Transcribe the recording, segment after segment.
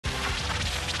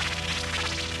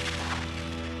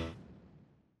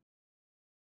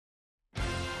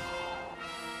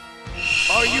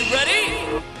Are you ready?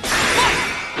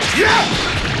 Yeah!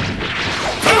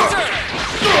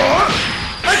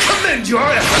 I commend your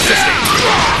efforts!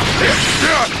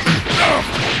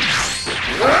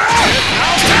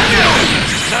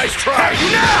 Nice try!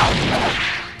 Now!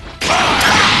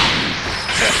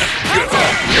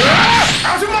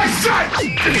 Out of my sight! Out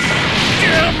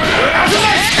of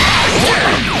my sight!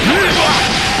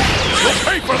 You'll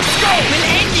pay for the skull! We'll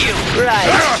end you! Right.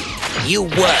 You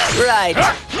were right.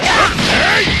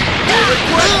 We'll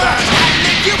regret that!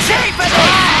 Make you pay for this!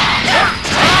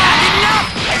 Enough!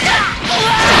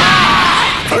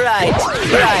 Right.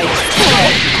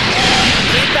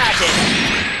 Keep at it.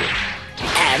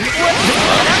 And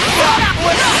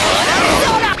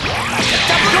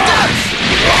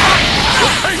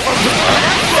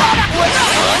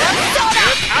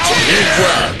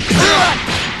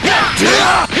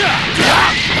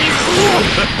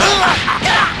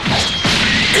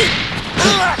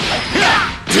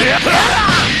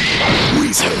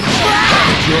Frieza!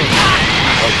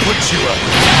 I'll put you up.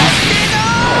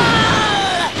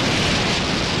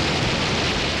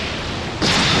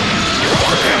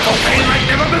 Pain like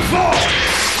never before!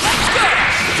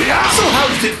 So how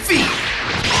does it feel?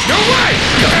 No way!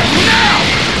 Now!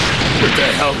 What the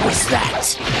hell was that?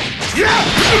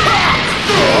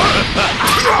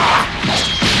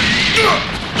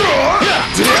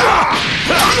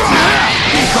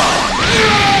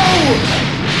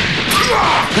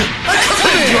 I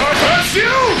command you! Curse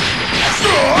you!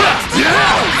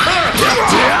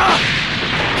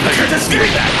 I can't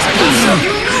escape that! I will show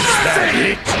you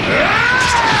nothing!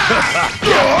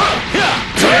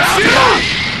 Curse you!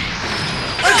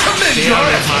 I command you! Out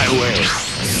of my way!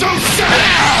 So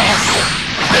sad!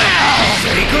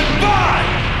 Say goodbye!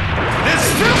 This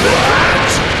simple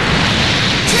match!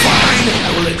 Fine, I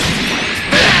will let you fight.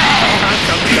 I'm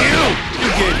coming to you! You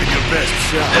gave me your best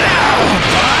shot.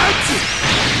 What?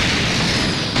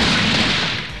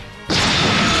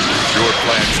 Your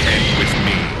plans end with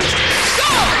me.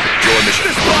 Your mission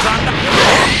is on the...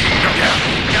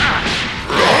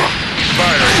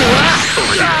 Fire!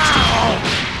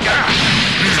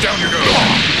 Down you go!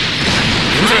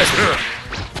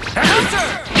 counter!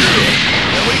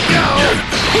 Here we go!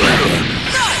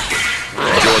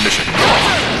 Your mission.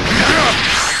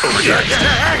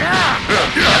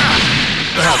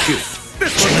 How cute.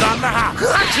 This one's on the hop.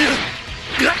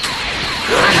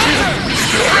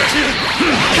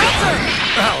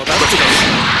 How about this?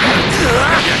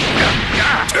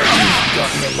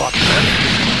 Got me locked in.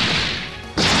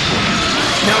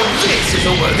 Now this is a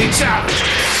worthy challenge!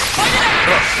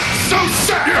 So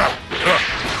sad!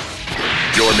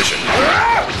 Your mission.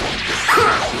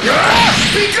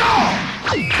 Be gone!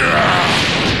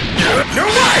 No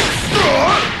way!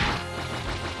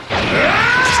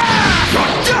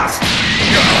 Got dust!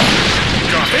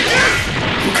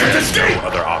 You can't escape! No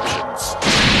other options.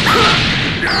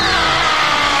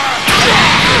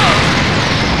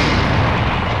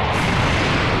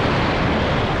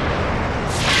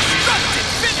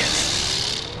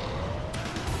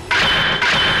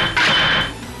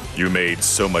 You made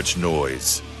so much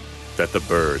noise that the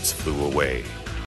birds flew away.